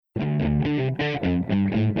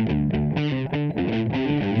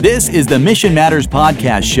This is the Mission Matters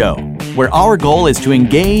Podcast Show, where our goal is to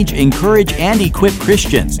engage, encourage, and equip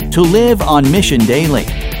Christians to live on mission daily.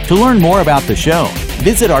 To learn more about the show,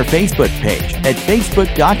 visit our Facebook page at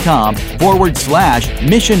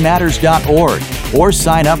facebook.com/missionmatters.org or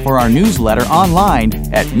sign up for our newsletter online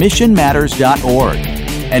at missionmatters.org.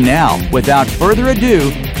 And now, without further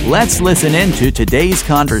ado, let's listen in to today's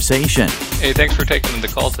conversation. Hey, thanks for taking the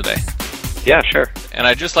call today. Yeah, sure. And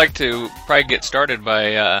I'd just like to probably get started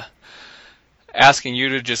by asking you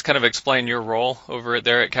to just kind of explain your role over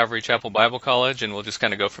there at Calvary Chapel Bible College, and we'll just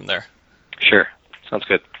kind of go from there. Sure. Sounds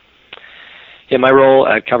good. Yeah, my role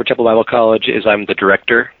at Calvary Chapel Bible College is I'm the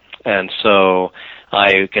director, and so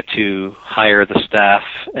I get to hire the staff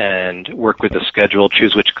and work with the schedule,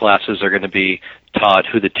 choose which classes are going to be taught,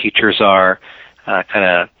 who the teachers are, kind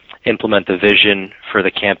of implement the vision for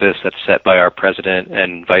the campus that's set by our president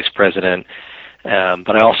and vice president.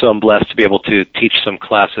 But I also am blessed to be able to teach some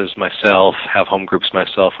classes myself, have home groups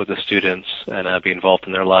myself with the students, and be involved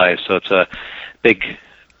in their lives. So it's a big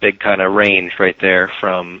kind of range right there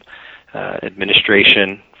from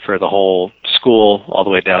administration for the whole school all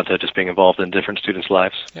the way down to just being involved in different students'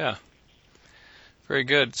 lives. Yeah. Very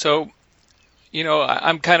good. So, you know,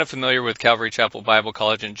 I'm kind of familiar with Calvary Chapel Bible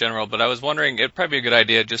College in general, but I was wondering, it'd probably be a good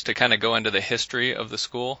idea just to kind of go into the history of the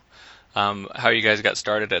school, how you guys got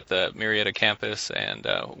started at the Murrieta campus, and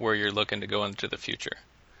where you're looking to go into the future.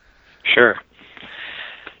 Sure.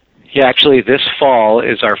 Yeah, actually, this fall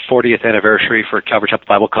is our 40th anniversary for Calvary Chapel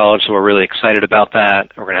Bible College, so we're really excited about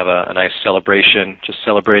that. We're going to have a nice celebration, just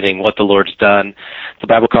celebrating what the Lord's done. The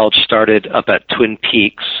Bible College started up at Twin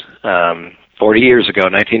Peaks 40 years ago,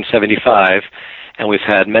 1975, and we've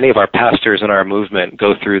had many of our pastors in our movement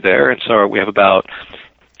go through there, and so we have about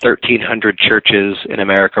 1,300 churches in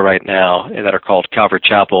America right now that are called Calvary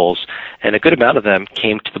Chapels, and a good amount of them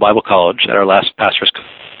came to the Bible College at our last pastors'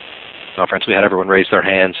 conference. We had everyone raise their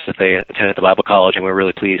hands that they attended the Bible College, and we were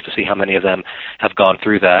really pleased to see how many of them have gone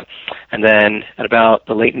through that. And then at about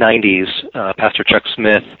the late 90s, Pastor Chuck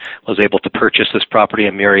Smith was able to purchase this property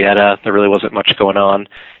in Murrieta. There really wasn't much going on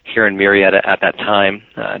here in Murrieta at that time,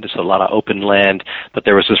 just a lot of open land, but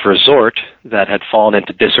there was this resort that had fallen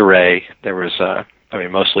into disarray. There was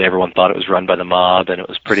mostly everyone thought it was run by the mob, and it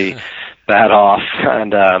was pretty bad off,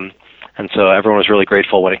 and so everyone was really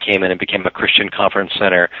grateful when it came in and became a Christian conference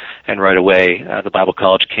center, and right away the Bible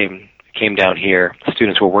College came down here. The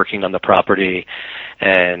students were working on the property,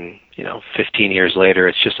 and 15 years later,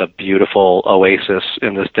 it's just a beautiful oasis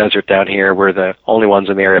in this desert down here. We're the only ones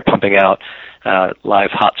in the area pumping out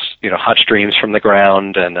live hot streams from the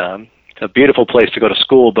ground, and a beautiful place to go to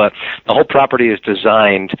school, but the whole property is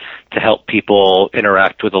designed to help people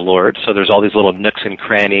interact with the Lord. So there's all these little nooks and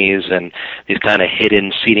crannies and these kind of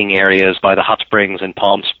hidden seating areas by the hot springs and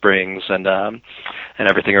Palm Springs and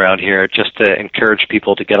everything around here, just to encourage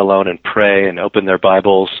people to get alone and pray and open their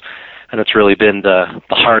Bibles. And it's really been the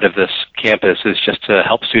heart of this campus, is just to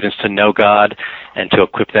help students to know God and to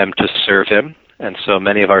equip them to serve Him. And so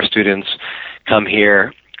many of our students come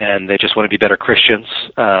here and they just want to be better Christians,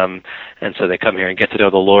 and so they come here and get to know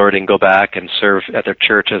the Lord and go back and serve at their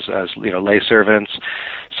church as lay servants.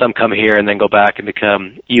 Some come here and then go back and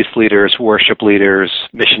become youth leaders, worship leaders,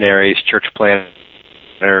 missionaries, church planners,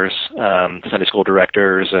 Sunday school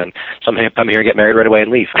directors, and some come here and get married right away and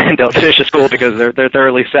leave and don't finish the school because they're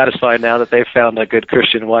thoroughly satisfied now that they've found a good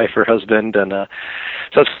Christian wife or husband, and so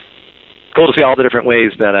it's cool to see all the different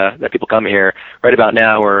ways that people come here. Right about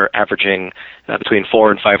now, we're averaging between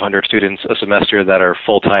 400 and 500 students a semester that are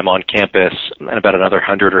full-time on campus, and about another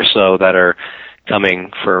 100 or so that are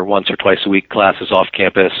coming for once or twice a week classes off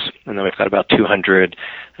campus. And then we've got about 200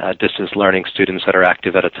 distance learning students that are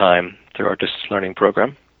active at a time through our distance learning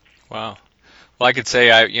program. Wow. Well, I could say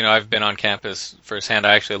I've been on campus firsthand.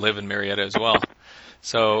 I actually live in Murrieta as well.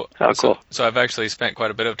 So, cool. So I've actually spent quite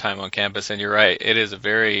a bit of time on campus, and you're right, it is a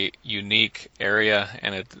very unique area,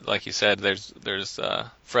 and it, like you said, there's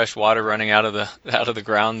fresh water running out of the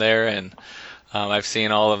ground there, and I've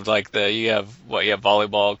seen all of you have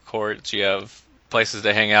volleyball courts, you have places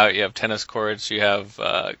to hang out, you have tennis courts, you have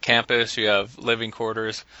campus, you have living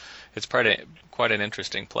quarters. It's quite an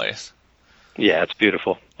interesting place. Yeah, it's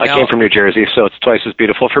beautiful. I came from New Jersey, so it's twice as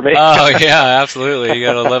beautiful for me. Oh yeah, absolutely. You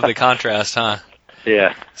gotta love the contrast, huh?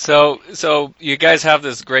 Yeah. So you guys have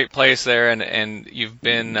this great place there, and you've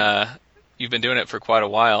been doing it for quite a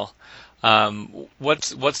while.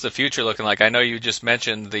 What's the future looking like? I know you just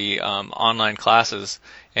mentioned the online classes,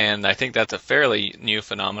 and I think that's a fairly new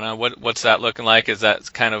phenomenon. What's that looking like? Is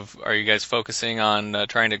that are you guys focusing on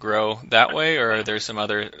trying to grow that way, or are there some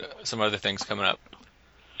other things coming up?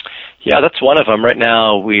 Yeah, that's one of them. Right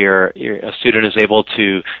now, a student is able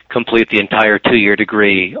to complete the entire 2-year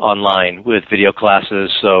degree online with video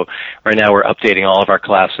classes. So right now we're updating all of our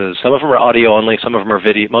classes. Some of them are audio only, some of them are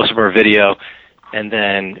video, most of them are video, and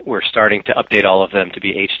then we're starting to update all of them to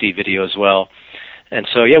be HD video as well. And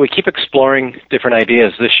so, yeah, we keep exploring different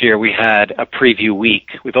ideas. This year we had a preview week.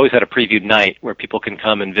 We've always had a preview night where people can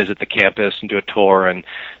come and visit the campus and do a tour and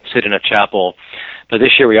sit in a chapel. But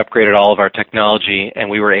this year we upgraded all of our technology, and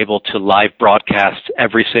we were able to live broadcast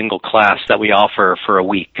every single class that we offer for a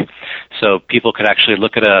week. So people could actually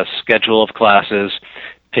look at a schedule of classes,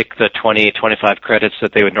 pick the 20, 25 credits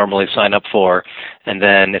that they would normally sign up for, and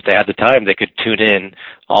then if they had the time, they could tune in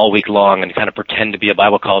all week long and kind of pretend to be a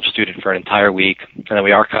Bible college student for an entire week. And then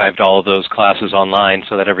we archived all of those classes online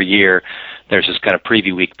so that every year there's this kind of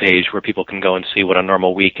preview week page where people can go and see what a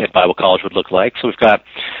normal week at Bible college would look like. So we've got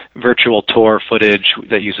virtual tour footage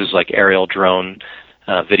that uses like aerial drone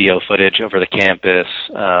video footage over the campus,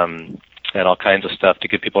 and all kinds of stuff to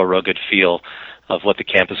give people a real good feel of what the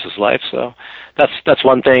campus is like. So that's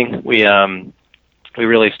one thing. We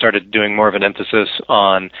really started doing more of an emphasis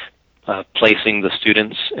on placing the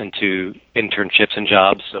students into internships and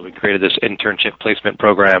jobs. So we created this internship placement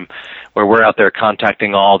program where we're out there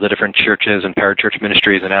contacting all the different churches and parachurch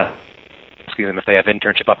ministries and asking them if they have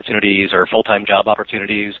internship opportunities or full-time job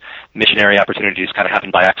opportunities. Missionary opportunities kind of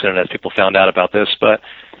happened by accident as people found out about this, but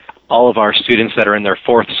all of our students that are in their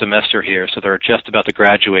 4th semester here, so they're just about to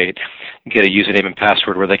graduate, get a username and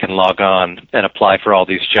password where they can log on and apply for all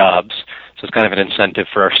these jobs. So it's kind of an incentive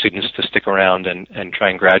for our students to stick around and try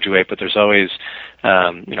and graduate. But there's always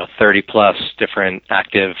 30 plus different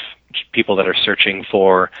active people that are searching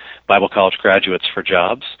for Bible college graduates for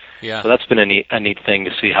jobs. Yeah. So that's been a neat thing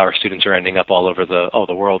to see how our students are ending up all over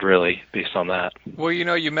the world, really, based on that. Well,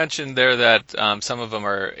 you mentioned there that some of them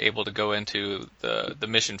are able to go into the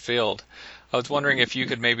mission field. I was wondering if you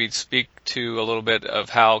could maybe speak to a little bit of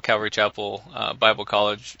how Calvary Chapel Bible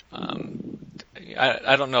College,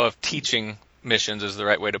 I don't know if teaching missions is the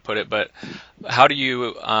right way to put it, but how do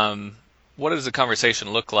you, what does the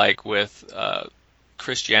conversation look like with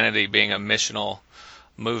Christianity being a missional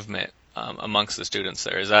movement amongst the students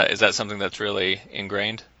there? Is that something that's really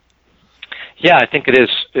ingrained? Yeah, I think it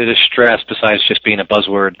is stressed besides just being a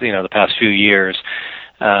buzzword, the past few years.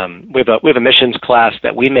 We have a missions class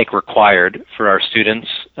that we make required for our students.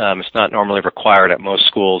 It's not normally required at most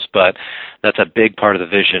schools, but that's a big part of the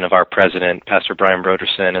vision of our president, Pastor Brian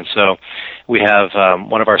Broderson. And so we have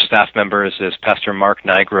one of our staff members is Pastor Mark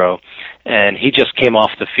Nigro, and he just came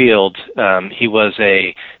off the field. He was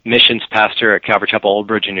a missions pastor at Calvary Chapel Old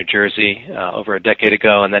Bridge in New Jersey over a decade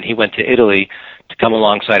ago, and then he went to Italy to come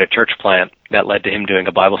alongside a church plant that led to him doing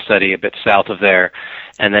a Bible study a bit south of there.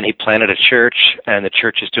 And then he planted a church, and the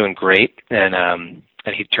church is doing great. And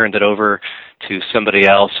he turned it over to somebody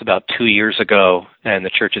else about 2 years ago, and the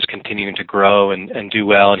church is continuing to grow and do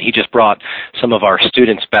well. And he just brought some of our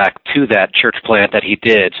students back to that church plant that he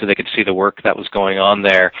did so they could see the work that was going on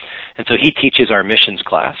there. And so he teaches our missions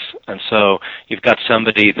class. And so you've got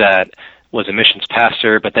somebody that was a missions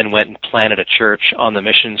pastor, but then went and planted a church on the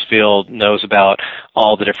missions field, knows about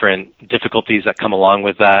all the different difficulties that come along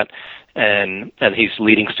with that, and he's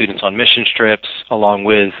leading students on mission trips, along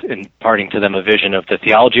with imparting to them a vision of the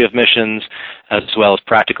theology of missions, as well as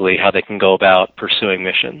practically how they can go about pursuing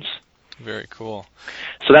missions. Very cool.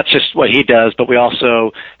 So that's just what he does, but we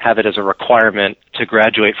also have it as a requirement to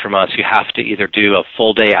graduate from us. You have to either do a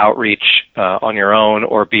full-day outreach on your own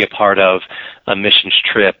or be a part of a missions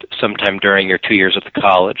trip sometime during your 2 years at the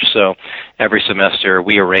college. So every semester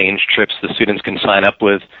we arrange trips the students can sign up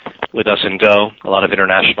with us and go. A lot of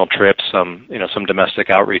international trips, some domestic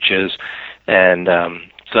outreaches, and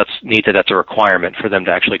so that's neat that's a requirement for them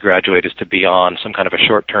to actually graduate, is to be on some kind of a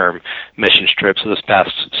short-term missions trip. So this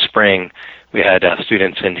past spring, we had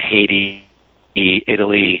students in Haiti,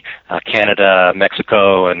 Italy, Canada,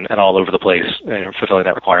 Mexico, and all over the place fulfilling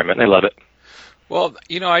that requirement. They love it. Well,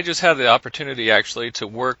 I just had the opportunity actually to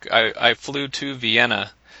work. I flew to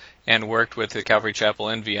Vienna and worked with the Calvary Chapel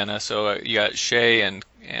in Vienna. So you got Shay and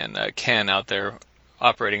Ken out there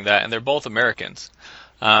operating that, and they're both Americans.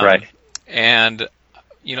 Right. And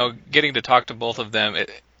getting to talk to both of them,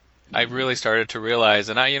 I really started to realize,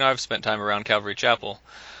 and I've spent time around Calvary Chapel,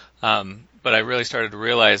 but I really started to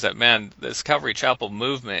realize that, man, this Calvary Chapel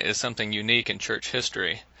movement is something unique in church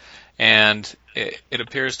history, and it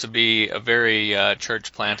appears to be a very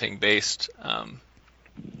church planting based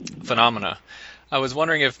phenomena. I was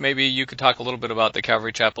wondering if maybe you could talk a little bit about the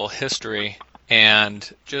Calvary Chapel history and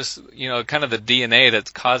just kind of the DNA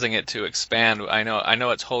that's causing it to expand. I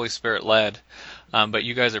know it's Holy Spirit led. but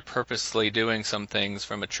you guys are purposely doing some things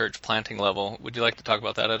from a church planting level. Would you like to talk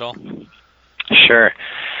about that at all? Sure.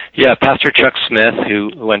 Yeah, Pastor Chuck Smith,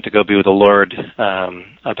 who went to go be with the Lord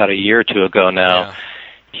about a year or two ago now,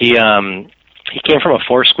 he came from a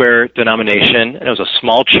Foursquare denomination, and it was a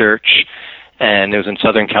small church, and it was in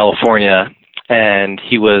Southern California, and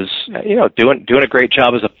he was, doing a great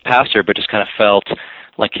job as a pastor, but just kind of felt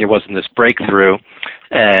like he wasn't this breakthrough.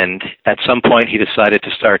 And at some point, he decided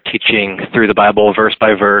to start teaching through the Bible, verse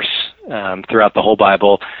by verse, throughout the whole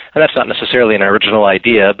Bible. And that's not necessarily an original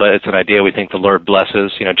idea, but it's an idea we think the Lord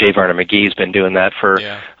blesses. J. Vernon McGee's been doing that for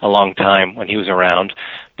a long time when he was around.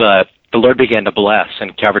 But the Lord began to bless,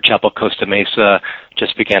 and Calvary Chapel Costa Mesa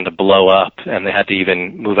just began to blow up, and they had to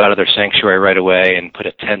even move out of their sanctuary right away and put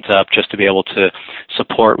a tent up just to be able to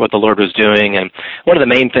support what the Lord was doing. And one of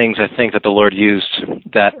the main things I think that the Lord used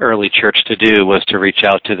that early church to do was to reach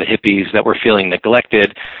out to the hippies that were feeling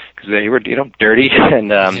neglected, because they were, dirty,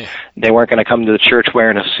 and they weren't going to come to the church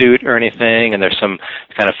wearing a suit or anything. And there's some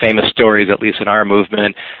kind of famous stories, at least in our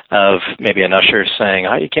movement, of maybe an usher saying,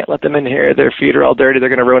 "Oh, you can't let them in here. Their feet are all dirty. They're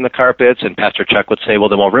going to ruin the carpets." And Pastor Chuck would say, "Well,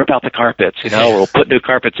 then we'll rip out the carpets, or we'll put new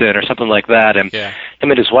carpets in," or something like that. And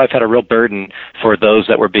him and his wife had a real burden for those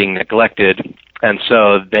that were being neglected. And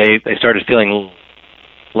so they started feeling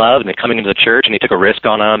love, and they coming into the church, and he took a risk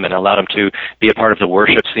on them and allowed them to be a part of the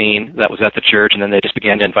worship scene that was at the church. And then they just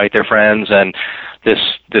began to invite their friends, and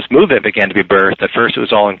this movement began to be birthed. At first it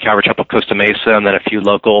was all in Calvary Chapel Costa Mesa, and then a few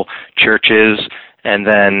local churches, and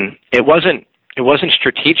then it wasn't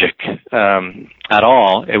strategic at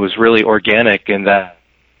all. It was really organic in that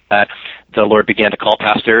the Lord began to call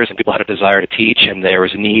pastors, and people had a desire to teach, and there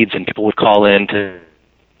was needs, and people would call in to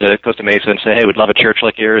Costa Mesa and say, "Hey, we'd love a church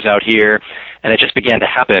like yours out here," and it just began to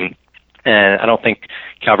happen. And I don't think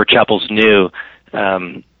Calvary Chapels knew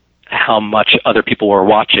how much other people were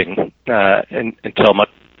watching until much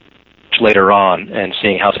later on, and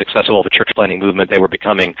seeing how successful of a church planting movement they were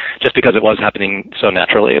becoming, just because it was happening so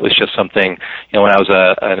naturally. It was just something, when I was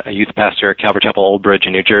a youth pastor at Calvary Chapel Old Bridge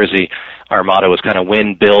in New Jersey, our motto was kind of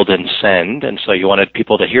win, build, and send. And so you wanted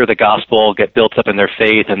people to hear the gospel, get built up in their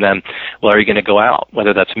faith, and then, well, are you going to go out?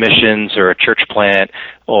 Whether that's missions or a church plant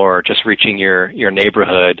or just reaching your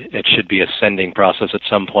neighborhood, it should be a sending process at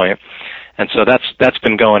some point. And so that's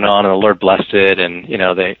been going on, and the Lord blessed it, and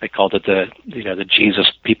they called it the Jesus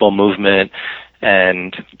People movement,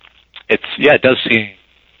 and it does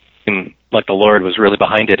seem like the Lord was really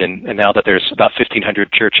behind it, and now that there's about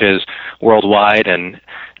 1,500 churches worldwide, and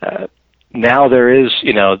now there is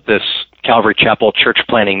this Calvary Chapel church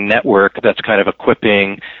planting network that's kind of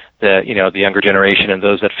equipping the younger generation and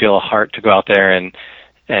those that feel a heart to go out there and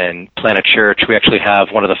plant a church. We actually have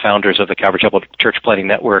one of the founders of the Calvary Chapel Church Planting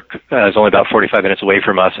Network is only about 45 minutes away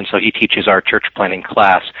from us, and so he teaches our church planting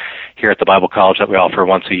class here at the Bible College that we offer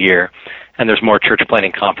once a year. And there's more church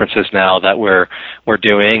planting conferences now that we're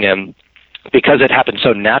doing, and because it happened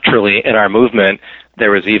so naturally in our movement, there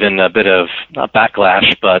was even a bit of not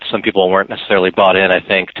backlash, but some people weren't necessarily bought in, I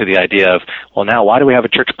think, to the idea of, well, now why do we have a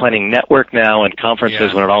church planting network now and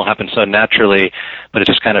conferences when it all happened so naturally? But it's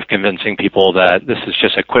just kind of convincing people that this is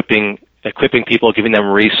just equipping people, giving them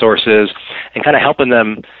resources, and kind of helping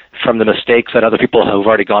them from the mistakes that other people who've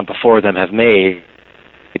already gone before them have made,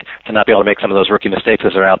 to not be able to make some of those rookie mistakes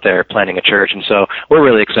as they're out there planting a church. And so we're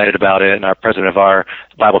really excited about it, and our president of our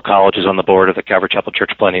Bible College is on the board of the Calvary Chapel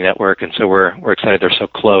Church Planting Network, and so we're excited they're so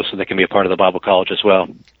close so they can be a part of the Bible College as well.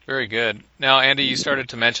 Very good. Now, Andy, you started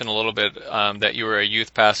to mention a little bit that you were a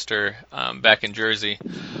youth pastor back in Jersey.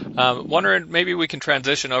 Wondering, maybe we can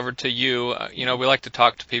transition over to you. We like to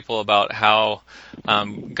talk to people about how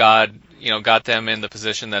God got them in the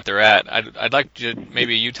position that they're at. I'd like to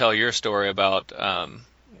maybe you tell your story about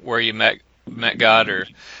where you met God,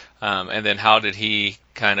 and then how did He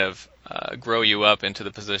kind of grow you up into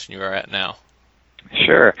the position you are at now?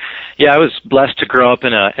 Sure. Yeah, I was blessed to grow up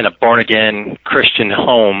in a born again Christian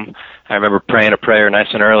home. I remember praying a prayer nice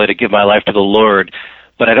and early to give my life to the Lord,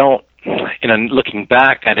 but looking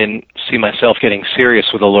back, I didn't see myself getting serious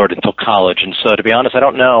with the Lord until college. And so, to be honest, I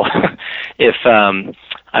don't know if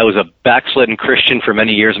I was a backslidden Christian for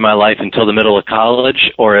many years of my life until the middle of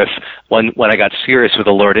college, or if when I got serious with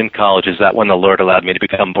the Lord in college, is that when the Lord allowed me to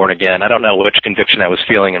become born again. I don't know which conviction I was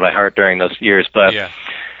feeling in my heart during those years, but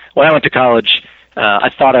when I went to college, I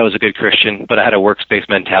thought I was a good Christian, but I had a works-based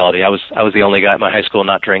mentality. I was the only guy at my high school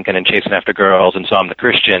not drinking and chasing after girls, and so I'm the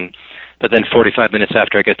Christian. But then 45 minutes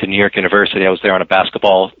after I got to New York University, I was there on a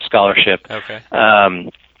basketball scholarship. Okay.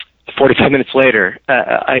 45 minutes later,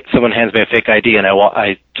 someone hands me a fake ID, and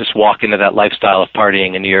I just walk into that lifestyle of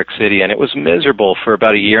partying in New York City, and it was miserable for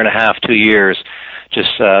about a year and a half, 2 years,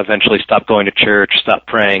 just eventually stopped going to church, stopped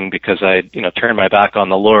praying because I, turned my back on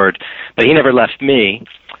the Lord. But he never left me.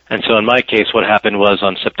 And so in my case, what happened was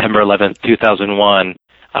on September 11th, 2001,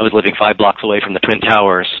 I was living 5 blocks away from the Twin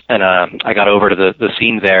Towers, and I got over to the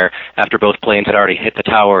scene there after both planes had already hit the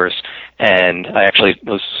towers, and I actually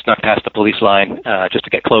was snuck past the police line just to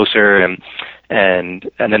get closer, and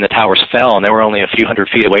then the towers fell, and they were only a few hundred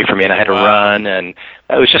feet away from me, and I had to run, and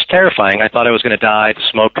it was just terrifying. I thought I was going to die. The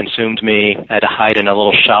smoke consumed me. I had to hide in a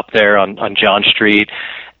little shop there on John Street,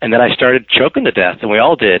 and then I started choking to death, and we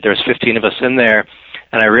all did. There was 15 of us in there.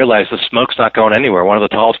 And I realized the smoke's not going anywhere. One of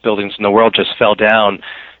the tallest buildings in the world just fell down,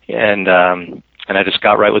 and I just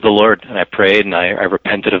got right with the Lord, and I prayed, and I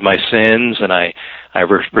repented of my sins, and I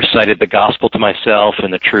recited the gospel to myself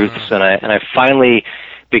and the truths, and I finally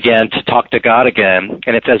began to talk to God again,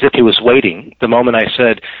 and it's as if he was waiting. The moment I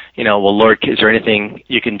said, well, Lord, is there anything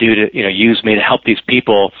you can do to, use me to help these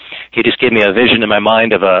people? He just gave me a vision in my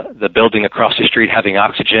mind of the building across the street having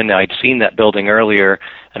oxygen. Now, I'd seen that building earlier,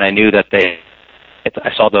 and I knew that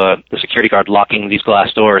I saw the security guard locking these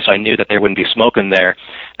glass doors. So I knew that there wouldn't be smoke in there.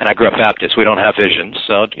 And I grew up Baptist. We don't have visions,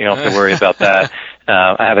 so you don't have to worry about that.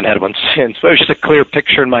 I haven't had one since. But it was just a clear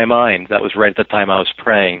picture in my mind. That was right at the time I was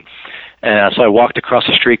praying. And so I walked across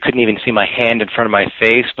the street, couldn't even see my hand in front of my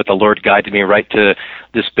face, but the Lord guided me right to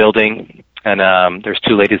this building. And there's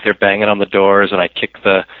 2 ladies there banging on the doors, and I kicked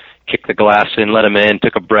the glass in, let them in,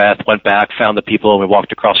 took a breath, went back, found the people, and we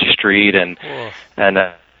walked across the street.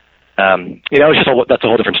 That's a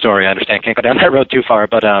whole different story. I understand. Can't go down that road too far,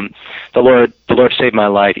 but the Lord saved my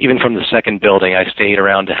life. Even from the second building, I stayed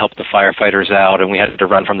around to help the firefighters out, and we had to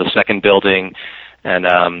run from the second building. And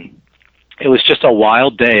it was just a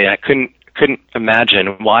wild day. I couldn't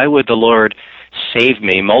imagine, why would the Lord save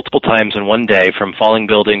me multiple times in one day from falling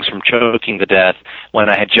buildings, from choking to death, when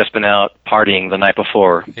I had just been out partying the night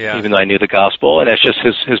before, even though I knew the gospel. And it's just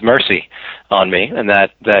his mercy on me, and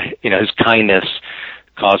that his kindness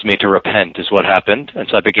caused me to repent is what happened. And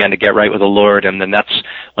so I began to get right with the Lord, and then that's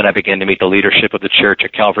when I began to meet the leadership of the church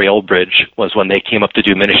at Calvary Old Bridge, was when they came up to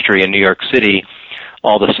do ministry in New York City.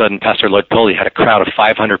 All of a sudden, Pastor Lloyd Pulley had a crowd of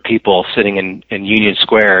 500 people sitting in Union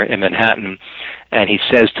Square in Manhattan, and he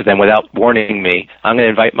says to them, without warning me, I'm going to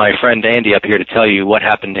invite my friend Andy up here to tell you what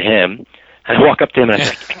happened to him. And I walk up to him and I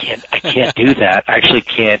say, I can't do that. I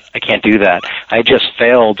can't do that. I just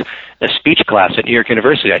failed a speech class at New York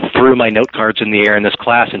University. I threw my note cards in the air in this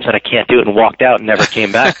class and said I can't do it, and walked out and never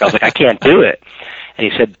came back. I was like, I can't do it.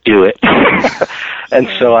 And he said, do it. And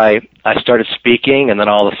so I started speaking, and then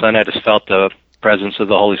all of a sudden I just felt the presence of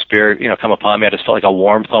the Holy Spirit, come upon me. I just felt like a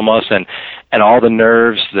warmth almost, and all the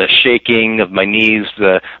nerves, the shaking of my knees,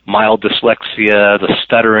 the mild dyslexia, the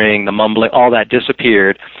stuttering, the mumbling, all that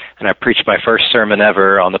disappeared, and I preached my first sermon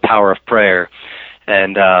ever on the power of prayer.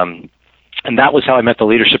 And that was how I met the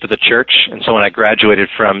leadership of the church. And so when I graduated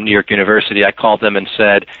from New York University, I called them and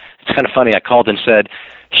said, it's kind of funny, I called and said,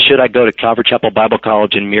 should I go to Calvary Chapel Bible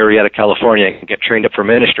College in Murrieta, California, and get trained up for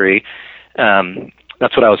ministry?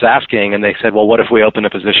 That's what I was asking, and they said, well, what if we open a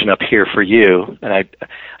position up here for you? And I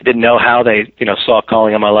didn't know how they, saw a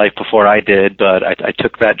calling on my life before I did, but I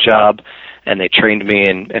took that job, and they trained me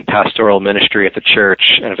in pastoral ministry at the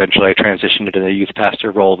church, and eventually I transitioned into the youth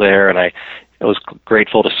pastor role there, and I was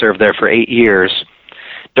grateful to serve there for 8 years.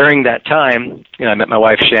 During that time, I met my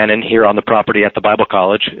wife Shannon here on the property at the Bible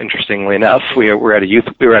College. Interestingly enough, we were at a youth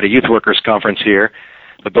workers conference here,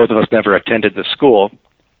 but both of us never attended the school.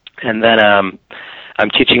 And then I'm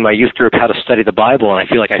teaching my youth group how to study the Bible, and I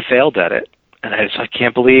feel like I failed at it. And I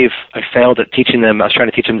can't believe I failed at teaching them. I was trying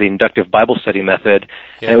to teach them the inductive Bible study method,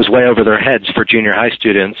 and it was way over their heads for junior high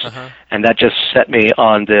students. And that just set me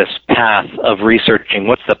on this path of researching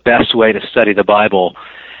what's the best way to study the Bible.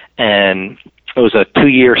 And it was a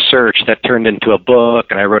 2-year search that turned into a book,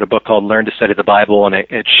 and I wrote a book called Learn to Study the Bible, and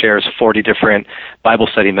it shares 40 different Bible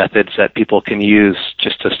study methods that people can use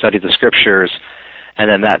just to study the Scriptures. And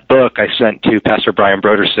then that book I sent to Pastor Brian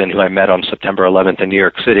Broderson, who I met on September 11th in New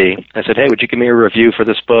York City. I said, hey, would you give me a review for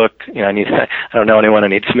this book? I don't know anyone. I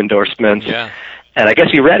need some endorsements. Yeah. And I guess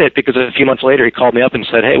he read it, because a few months later he called me up and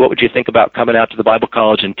said, hey, what would you think about coming out to the Bible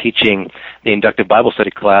College and teaching the inductive Bible study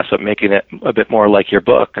class, but making it a bit more like your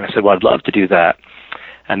book? And I said, well, I'd love to do that.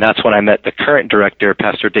 And that's when I met the current director,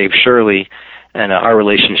 Pastor Dave Shirley, and our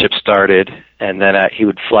relationship started. And then he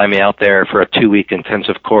would fly me out there for a 2-week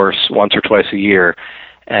intensive course once or twice a year.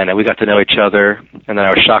 And we got to know each other. And then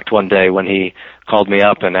I was shocked one day when he called me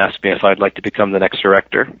up and asked me if I'd like to become the next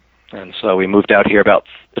director. And so we moved out here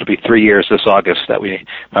it'll be 3 years this August that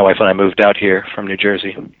my wife and I moved out here from New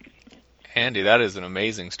Jersey. Andy, that is an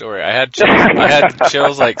amazing story. I had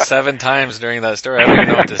chills like 7 times during that story. I don't even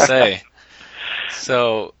know what to say.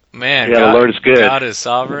 So, man, Yeah, the Lord is good. God is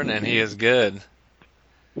sovereign, and He is good.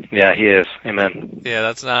 Yeah, He is. Amen. Yeah,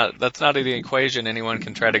 that's not the equation anyone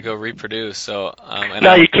can try to go reproduce. So,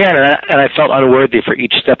 no, you can't. And I felt unworthy for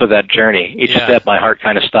each step of that journey. Each step, my heart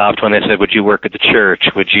kind of stopped when they said, "Would you work at the church?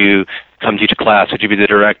 Would you come teach a class? Would you be the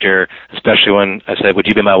director?" Especially when I said, "Would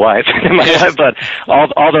you be my wife?" But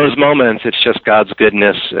all those moments, it's just God's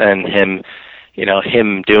goodness and Him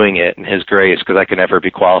doing it and His grace, because I could never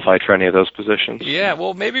be qualified for any of those positions. Yeah,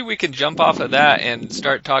 well, maybe we can jump off of that and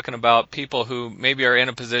start talking about people who maybe are in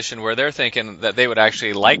a position where they're thinking that they would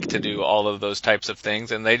actually like to do all of those types of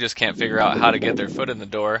things, and they just can't figure out how to get their foot in the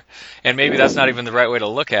door. And maybe that's not even the right way to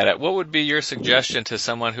look at it. What would be your suggestion to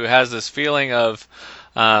someone who has this feeling of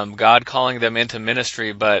God calling them into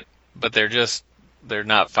ministry, but they're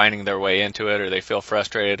not finding their way into it, or they feel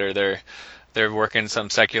frustrated, or they're working some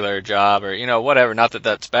secular job, or whatever, not that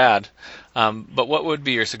that's bad, but what would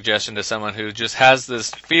be your suggestion to someone who just has this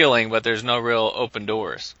feeling but there's no real open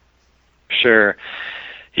doors? Sure.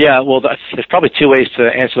 Yeah, well, there's probably two ways to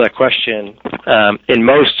answer that question. In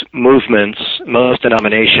most movements, most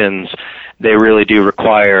denominations, they really do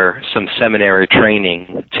require some seminary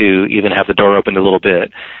training to even have the door opened a little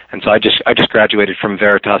bit. And so I just graduated from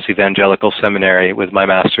Veritas Evangelical Seminary with my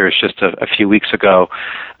master's just a few weeks ago.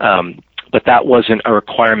 But that wasn't a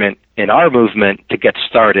requirement in our movement to get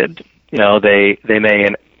started. They may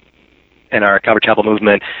in our Calvary Chapel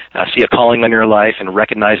movement see a calling on your life and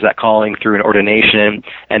recognize that calling through an ordination,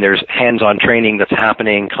 and there's hands-on training that's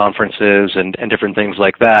happening, conferences and different things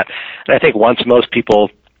like that. And I think once most people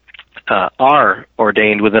are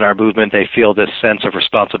ordained within our movement, they feel this sense of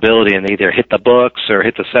responsibility, and they either hit the books or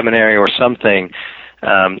hit the seminary or something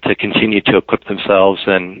to continue to equip themselves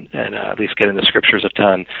and at least get in the scriptures a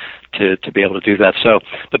ton to be able to do that. So,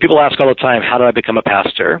 but people ask all the time, how do I become a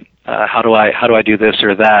pastor? How do I do this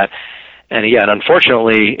or that? And yeah, and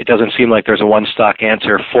unfortunately, it doesn't seem like there's a one-stock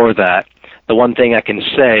answer for that. The one thing I can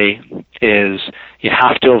say is you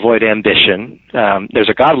have to avoid ambition. There's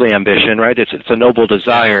a godly ambition, right? It's a noble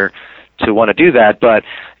desire to want to do that. But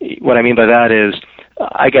what I mean by that is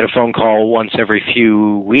I get a phone call once every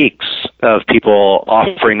few weeks of people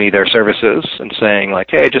offering me their services and saying, like,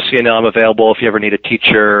 hey, just so you know, I'm available if you ever need a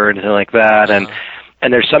teacher or anything like that.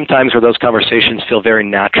 And there's some times where those conversations feel very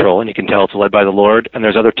natural, and you can tell it's led by the Lord. And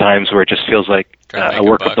there's other times where it just feels like a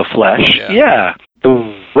work of the flesh. Yeah. The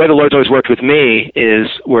way the Lord's always worked with me is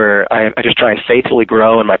where I just try and faithfully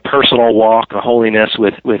grow in my personal walk and holiness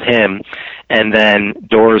with Him, and then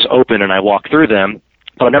doors open and I walk through them.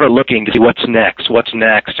 But I'm never looking to see what's next,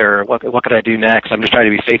 or what could I do next. I'm just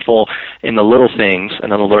trying to be faithful in the little things,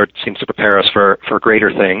 and then the Lord seems to prepare us for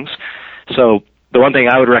greater things. So the one thing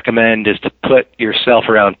I would recommend is to put yourself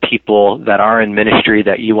around people that are in ministry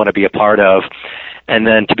that you want to be a part of, and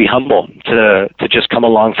then to be humble, to just come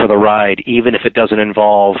along for the ride, even if it doesn't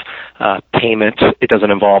involve payment, it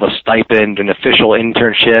doesn't involve a stipend, an official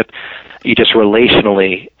internship. You just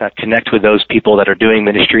relationally connect with those people that are doing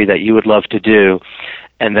ministry that you would love to do,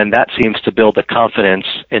 and then that seems to build the confidence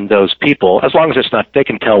in those people, as long as it's not, they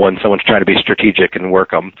can tell when someone's trying to be strategic and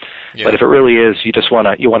work them. Yeah. But if it really is, you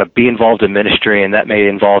want to be involved in ministry, and that may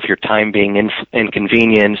involve your time being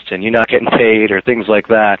inconvenienced and you not getting paid or things like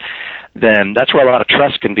that, then that's where a lot of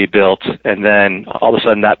trust can be built. And then all of a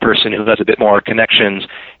sudden that person who has a bit more connections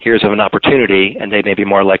hears of an opportunity, and they may be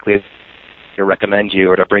more likely to recommend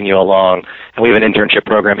you or to bring you along. And we have an internship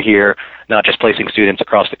program here, not just placing students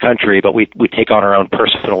across the country, but we take on our own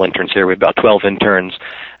personal interns here. We have about 12 interns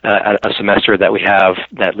a semester that we have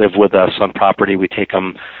that live with us on property. We take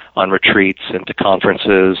them on retreats and to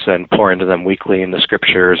conferences and pour into them weekly in the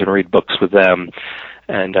scriptures and read books with them.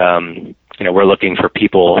 And we're looking for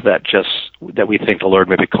people that we think the Lord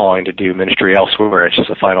may be calling to do ministry elsewhere. It's just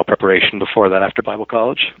a final preparation before that after Bible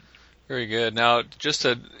college. Very good. Now, just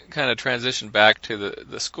to kind of transition back to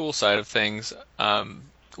the school side of things,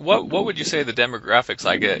 what would you say the demographics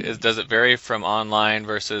like it is? Does it vary from online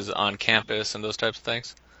versus on campus and those types of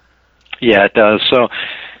things? Yeah, it does. So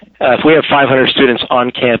if we have 500 students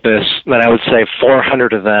on campus, then I would say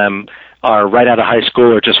 400 of them are right out of high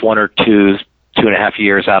school or just 1 or 2.5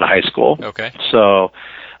 years out of high school. Okay. So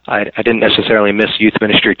I didn't necessarily miss youth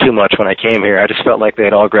ministry too much when I came here. I just felt like they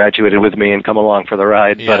had all graduated with me and come along for the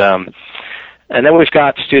ride. Yeah. But and then we've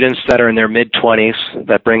got students that are in their mid-20s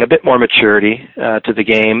that bring a bit more maturity to the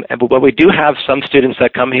game. But we do have some students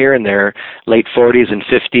that come here in their late 40s and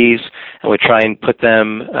 50s, and we try and put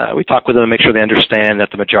them, we talk with them and make sure they understand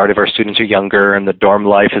that the majority of our students are younger and the dorm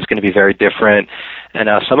life is going to be very different. And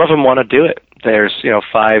some of them want to do it. There's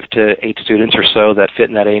 5 to 8 students or so that fit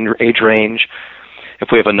in that age range. if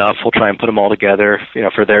we have enough, we'll try and put them all together,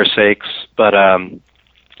 for their sakes. But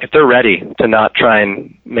if they're ready to not try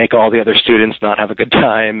and make all the other students not have a good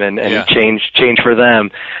time and change for them,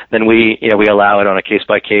 then we allow it on a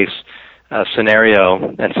case-by-case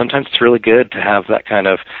scenario. And sometimes it's really good to have that kind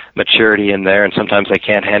of maturity in there, and sometimes they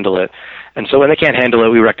can't handle it. And so when they can't handle it,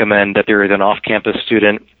 we recommend that there is an off-campus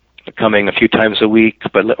student coming a few times a week,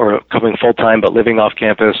 or coming full-time but living off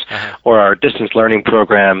campus, or our distance learning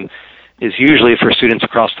program is usually for students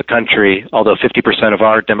across the country, although 50% of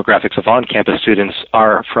our demographics of on-campus students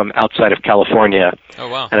are from outside of California. Oh,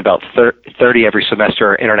 wow. And about 30 every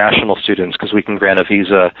semester are international students, because we can grant a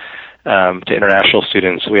visa to international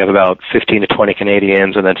students. We have about 15 to 20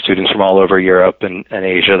 Canadians, and then students from all over Europe and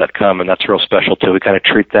Asia that come, and that's real special too. We kind of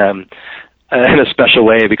treat them in a special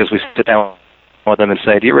way, because we sit down with them and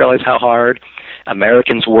say, do you realize how hard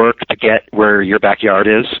Americans work to get where your backyard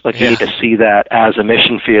is? Like, you need to see that as a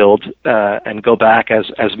mission field, and go back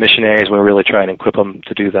as missionaries. We're really trying to equip them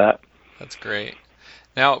to do that. That's great.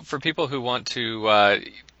 Now, for people who want to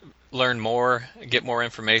learn more, get more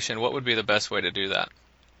information, what would be the best way to do that?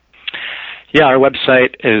 Yeah, our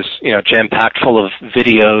website is jam-packed full of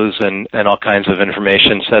videos and all kinds of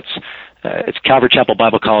information. So it's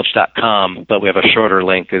CalvaryChapelBibleCollege.com, but we have a shorter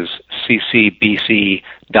link, is ccbc.info.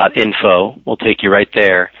 We'll take you right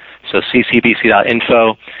there. So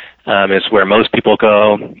ccbc.info is where most people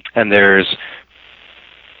go, and there's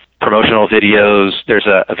promotional videos. There's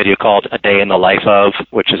a video called A Day in the Life of,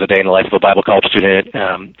 which is a day in the life of a Bible college student.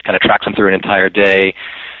 Kind of tracks them through an entire day.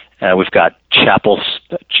 We've got chapel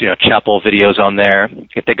videos on there.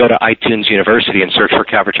 If they go to iTunes University and search for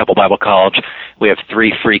Calvary Chapel Bible College, we have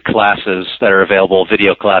 3 free classes that are available,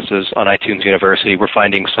 video classes on iTunes University. We're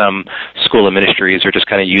finding some school of ministries are just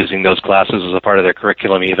kind of using those classes as a part of their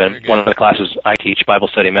curriculum even. One of the classes I teach, Bible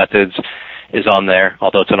Study Methods, is on there,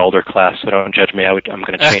 although it's an older class, so don't judge me. I'm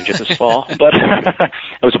going to change it this fall. But it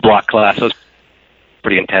was a block class. It was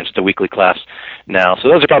pretty intense, the weekly class now. So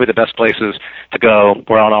those are probably the best places to go.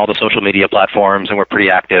 We're on all the social media platforms, and we're pretty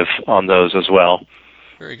active on those as well.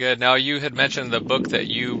 Very good. Now, you had mentioned the book that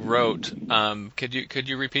you wrote. Could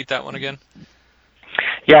you repeat that one again?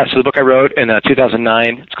 Yeah, so the book I wrote in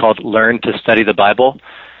 2009, it's called Learn to Study the Bible.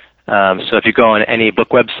 So if you go on any book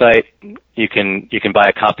website, you can buy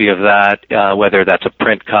a copy of that, whether that's a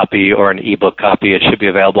print copy or an ebook copy. It should be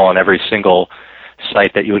available on every single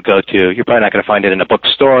site that you would go to. You're probably not going to find it in a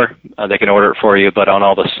bookstore. They can order it for you, but on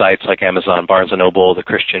all the sites like Amazon, Barnes & Noble, the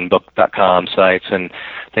ChristianBook.com sites, and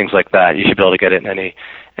things like that, you should be able to get it in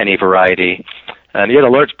any variety. And the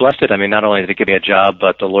Lord's blessed it. I mean, not only did it give me a job,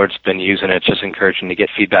 but the Lord's been using it, just encouraging to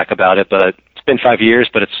get feedback about it. But it's been 5 years,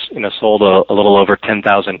 but it's sold a little over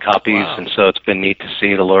 10,000 copies, wow. And so it's been neat to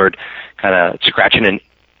see the Lord kind of scratching an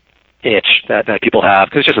itch that people have,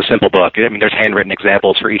 because it's just a simple book. I mean, there's handwritten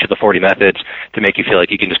examples for each of the 40 methods to make you feel like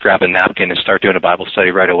you can just grab a napkin and start doing a Bible study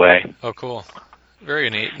right away. Oh, cool. Very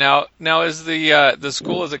neat. Now is the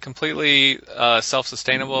school, is it completely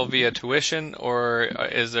self-sustainable via tuition, or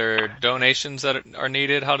is there donations that are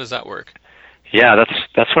needed? How does that work? Yeah,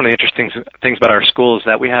 that's one of the interesting things about our school is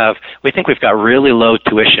that we think we've got really low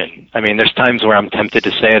tuition. I mean, there's times where I'm tempted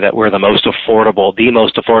to say that we're the most affordable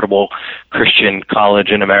Christian college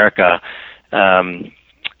in America. So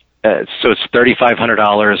it's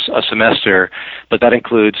 $3,500 a semester, but that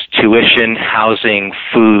includes tuition, housing,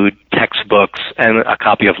 food, textbooks, and a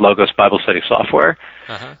copy of Logos Bible Study software.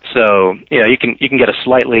 Uh-huh. So you can get a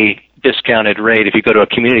slightly discounted rate if you go to a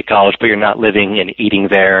community college, but you're not living and eating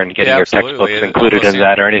there and getting your textbooks included in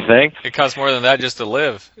that or anything. It costs more than that just to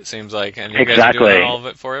live, it seems like, and you exactly. guys are doing all of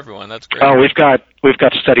it for everyone. That's great. Oh, we've got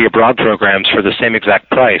study abroad programs for the same exact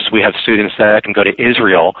price. We have students that can go to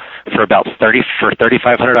Israel for about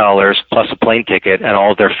 $3,500 plus a plane ticket, and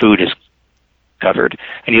all of their food is covered.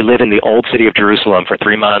 And you live in the old city of Jerusalem for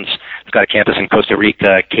 3 months. We've got a campus in Costa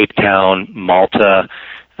Rica, Cape Town, Malta.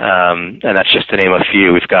 And that's just to name a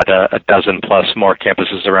few. We've got a dozen plus more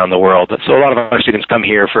campuses around the world. So a lot of our students come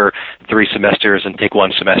here for 3 semesters and take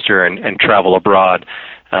 1 semester and travel abroad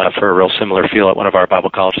for a real similar feel at one of our Bible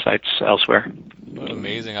college sites elsewhere. What an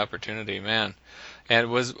amazing opportunity, man. And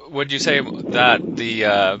would you say that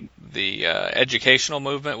the educational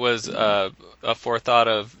movement was a forethought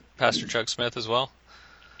of Pastor Chuck Smith as well?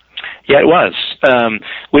 Yeah, it was.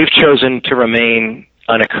 We've chosen to remain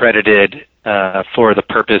unaccredited for the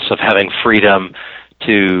purpose of having freedom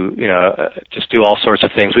to, just do all sorts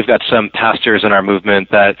of things. We've got some pastors in our movement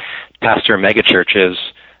that pastor megachurches,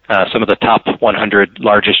 some of the top 100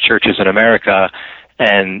 largest churches in America,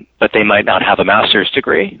 but they might not have a master's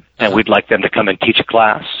degree, and we'd like them to come and teach a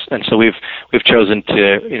class. and so we've chosen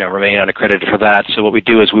to remain unaccredited for that. So what we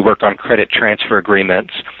do is we work on credit transfer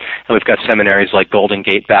agreements, and we've got seminaries like Golden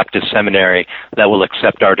Gate Baptist Seminary that will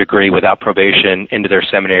accept our degree without probation into their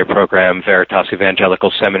seminary program. Veritas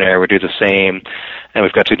Evangelical Seminary would do the same, and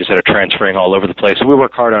we've got students that are transferring all over the place. So we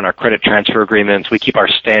work hard on our credit transfer agreements. We keep our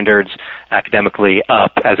standards academically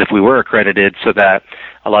up as if we were accredited, so that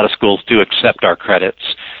a lot of schools do accept our credits.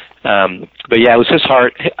 But yeah, it was his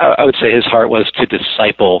heart. I would say his heart was to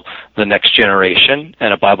disciple the next generation,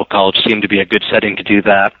 and a Bible college seemed to be a good setting to do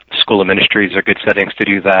that. School of Ministries are good settings to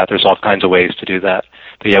do that. There's all kinds of ways to do that.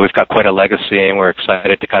 But yeah, we've got quite a legacy, and we're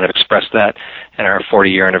excited to kind of express that in our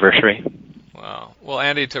 40-year anniversary. Wow. Well,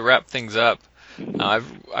 Andy, to wrap things up,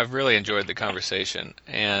 I've really enjoyed the conversation,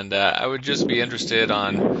 and I would just be interested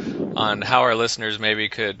on how our listeners maybe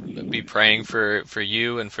could be praying for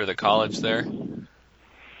you and for the college there.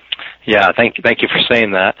 Yeah, thank you for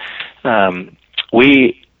saying that.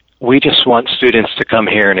 We just want students to come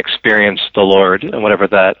here and experience the Lord, and whatever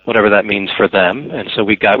that means for them. And so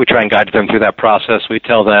we try and guide them through that process. We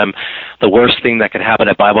tell them the worst thing that can happen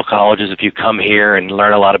at Bible college is if you come here and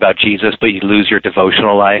learn a lot about Jesus, but you lose your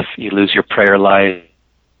devotional life, you lose your prayer life.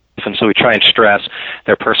 And so we try and stress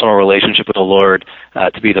their personal relationship with the Lord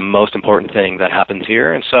to be the most important thing that happens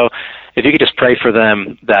here. And so if you could just pray for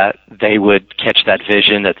them that they would catch that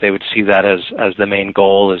vision, that they would see that as the main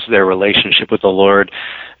goal, is their relationship with the Lord.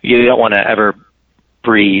 You don't want to ever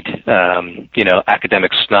breed,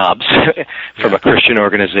 academic snobs from a Christian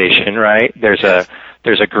organization, right?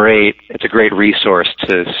 It's a great resource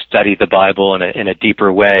to study the Bible in a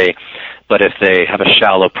deeper way. But if they have a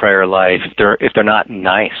shallow prayer life, if they're not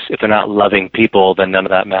nice, if they're not loving people, then none of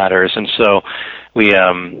that matters. And so we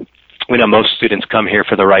know most students come here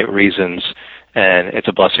for the right reasons, and it's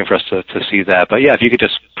a blessing for us to see that. But yeah, if you could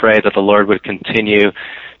just pray that the Lord would continue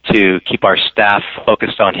to keep our staff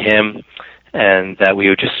focused on Him, and that we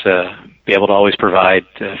would just be able to always provide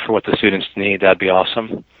for what the students need, that'd be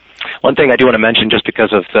awesome. One thing I do want to mention, just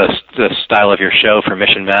because of the style of your show for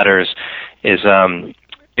Mission Matters, is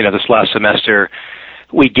this last semester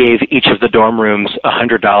we gave each of the dorm rooms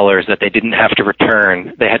 $100 that they didn't have to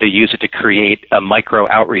return. They had to use it to create a micro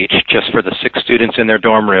outreach just for the 6 students in their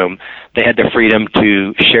dorm room. They had the freedom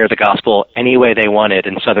to share the gospel any way they wanted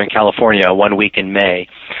in Southern California 1 week in May.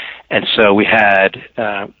 And so we had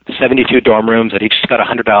 72 dorm rooms that each got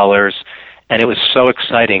 $100, and it was so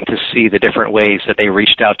exciting to see the different ways that they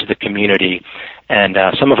reached out to the community. And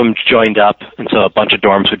some of them joined up, and so a bunch of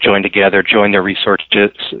dorms would join together, join their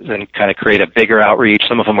resources, and kind of create a bigger outreach.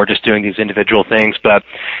 Some of them were just doing these individual things, but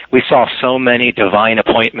we saw so many divine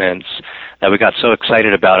appointments that we got so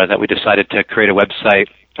excited about it that we decided to create a website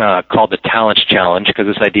called the Talents Challenge, because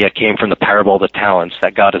this idea came from the parable of the talents,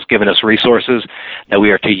 that God has given us resources that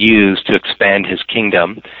we are to use to expand His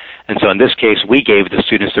kingdom. And so in this case, we gave the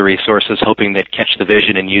students the resources, hoping they'd catch the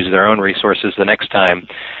vision and use their own resources the next time.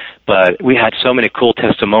 But we had so many cool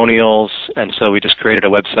testimonials, and so we just created a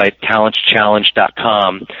website,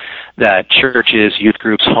 talentschallenge.com, that churches, youth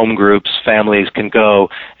groups, home groups, families can go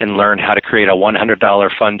and learn how to create a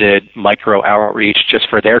 $100 funded micro outreach just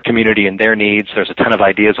for their community and their needs. There's a ton of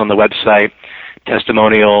ideas on the website,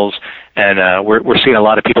 testimonials, and we're seeing a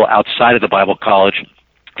lot of people outside of the Bible college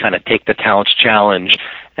kind of take the Talents Challenge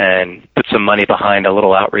and put some money behind a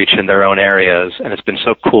little outreach in their own areas. And it's been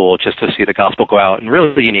so cool just to see the gospel go out in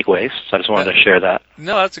really unique ways. So I just wanted to share that.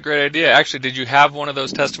 No, that's a great idea. Actually, did you have one of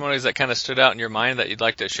those testimonies that kind of stood out in your mind that you'd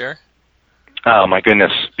like to share? Oh, my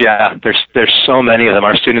goodness. Yeah, there's so many of them.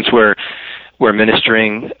 Our students were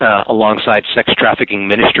ministering alongside sex trafficking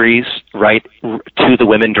ministries right to the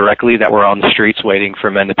women directly that were on the streets waiting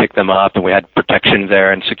for men to pick them up, and we had protection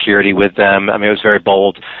there and security with them. I mean, it was very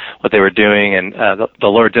bold what they were doing, and the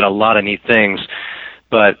Lord did a lot of neat things.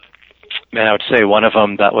 But, man, I would say one of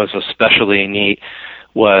them that was especially neat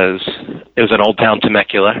was in Old Town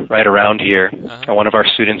Temecula, right around here. Uh-huh. And one of our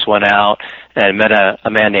students went out and met a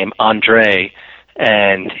man named Andre,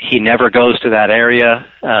 and he never goes to that area,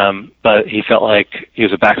 but he felt like he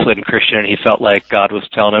was a backslidden Christian, and he felt like God was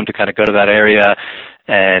telling him to kind of go to that area.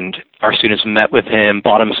 And our students met with him,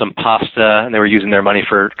 bought him some pasta, and they were using their money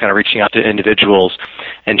for kind of reaching out to individuals,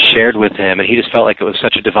 and shared with him. And he just felt like it was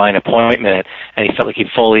such a divine appointment, and he felt like he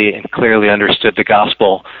fully and clearly understood the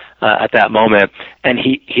gospel at that moment. And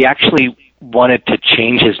he actually wanted to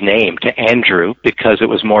change his name to Andrew because it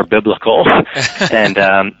was more biblical. And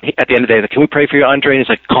at the end of the day, can we pray for you, Andre? And he's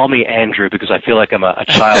like, call me Andrew because I feel like I'm a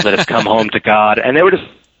child that has come home to God. And they were just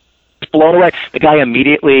blown away. The guy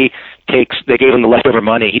immediately they gave him the leftover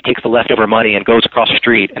money. He takes the leftover money and goes across the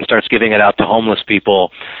street and starts giving it out to homeless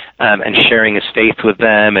people, and sharing his faith with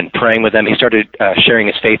them and praying with them. He started sharing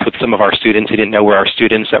his faith with some of our students. He didn't know were our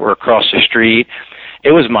students that were across the street.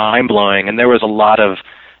 It was mind-blowing, and there was a lot of,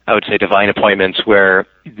 I would say, divine appointments where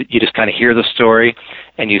you just kind of hear the story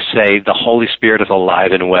and you say, the Holy Spirit is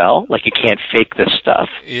alive and well. Like, you can't fake this stuff.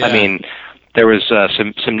 Yeah. I mean, there was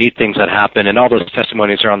some neat things that happened, and all those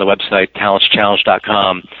testimonies are on the website,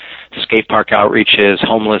 talentschallenge.com. Skate park outreaches,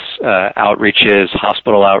 homeless outreaches,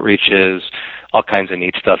 hospital outreaches, all kinds of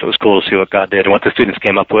neat stuff. It was cool to see what God did and what the students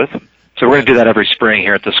came up with. So we're going to do that every spring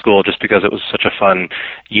here at the school, just because it was such a fun,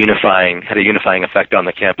 had a unifying effect on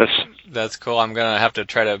the campus. That's cool. I'm going to have to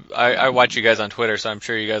try to, I watch you guys on Twitter, so I'm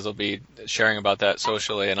sure you guys will be sharing about that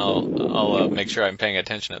socially, and I'll make sure I'm paying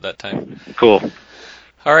attention at that time. Cool.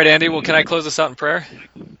 All right, Andy, well, can I close this out in prayer?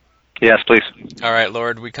 Yes, please. All right,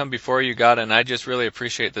 Lord, we come before you, God, and I just really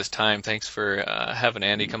appreciate this time. Thanks for having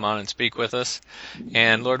Andy come on and speak with us.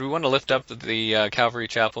 And, Lord, we want to lift up the Calvary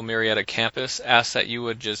Chapel Murrieta campus, ask that you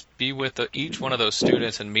would just be with each one of those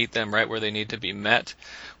students and meet them right where they need to be met.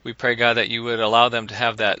 We pray, God, that you would allow them to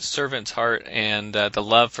have that servant's heart and the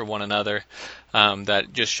love for one another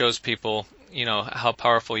that just shows people, how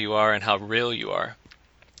powerful you are and how real you are.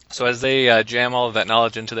 So as they jam all of that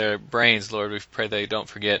knowledge into their brains, Lord, we pray they don't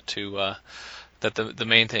forget to that the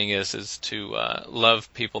main thing is to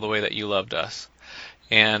love people the way that you loved us.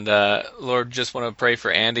 And Lord, just want to pray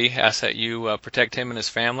for Andy, ask that you protect him and his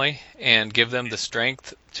family and give them the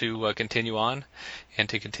strength to continue on and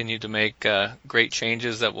to continue to make great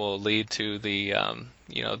changes that will lead to the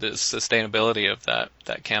the sustainability of that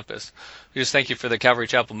campus. We just thank you for the Calvary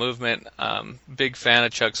Chapel movement. Big fan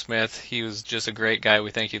of Chuck Smith. He was just a great guy.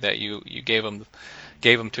 We thank you that you gave him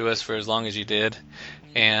to us for as long as you did,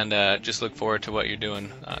 and just look forward to what you're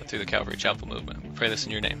doing through the Calvary Chapel movement. We pray this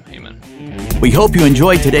in your name. Amen. We hope you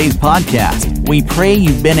enjoyed today's podcast. We pray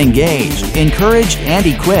you've been engaged, encouraged, and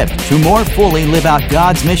equipped to more fully live out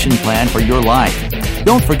God's mission plan for your life.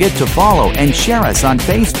 Don't forget to follow and share us on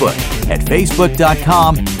Facebook at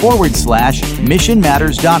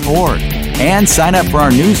facebook.com/missionmatters.org and sign up for our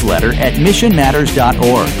newsletter at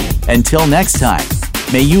missionmatters.org. Until next time,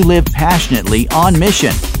 may you live passionately on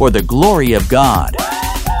mission for the glory of God.